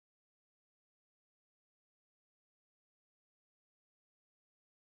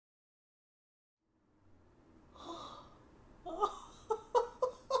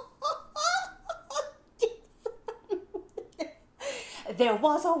there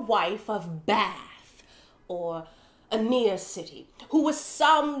was a wife of Bath, or a near city, who was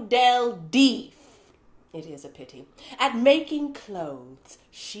somdel deef. It is a pity. At making clothes,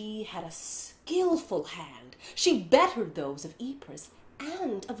 she had a skillful hand. She bettered those of Ypres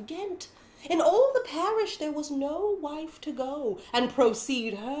and of Ghent. In all the parish there was no wife to go, and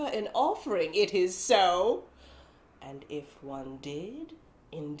proceed her in offering, it is so. And if one did,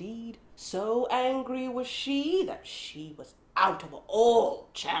 indeed, so angry was she, that she was out of all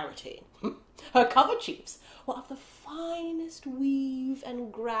charity. Her coverchiefs were of the finest weave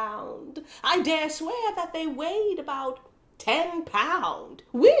and ground. I dare swear that they weighed about 10 pound,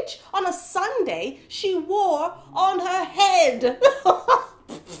 which on a Sunday she wore on her head.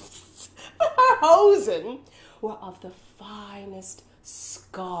 Her hosen were of the finest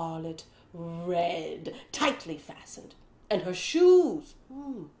scarlet red, tightly fastened, and her shoes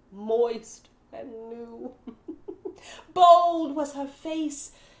moist and new. Bold was her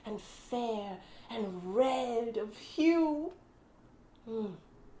face, and fair and red of hue.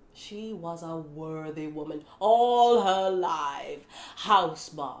 She was a worthy woman all her life. House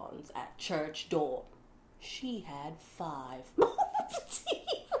bonds at church door. She had 5.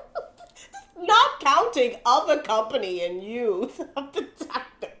 Not counting other company in youth.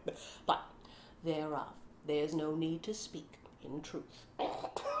 But thereof there's no need to speak, in truth.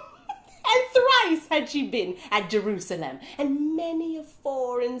 And thrice had she been at Jerusalem, and many a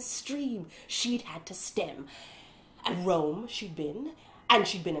foreign stream she'd had to stem. At Rome she'd been, and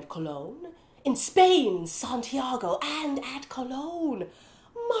she'd been at Cologne, in Spain, Santiago, and at Cologne.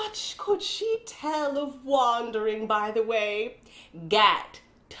 Much could she tell of wandering by the way.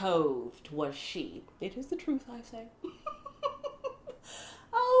 Gat-tothed was she. It is the truth, I say.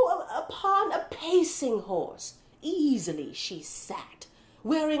 Oh, upon a pacing horse easily she sat,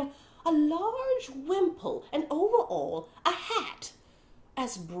 wearing a large wimple, and over all a hat,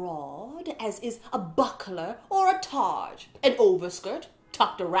 as broad as is a buckler or a targe, an overskirt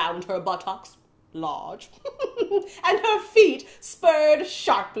tucked around her buttocks, large, and her feet spurred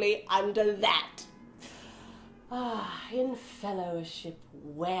sharply under that. In fellowship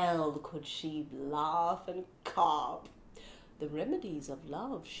well could she laugh and carp. The remedies of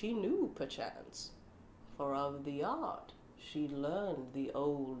love she knew, perchance, for of the art she learned the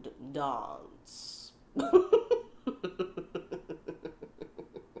old dance.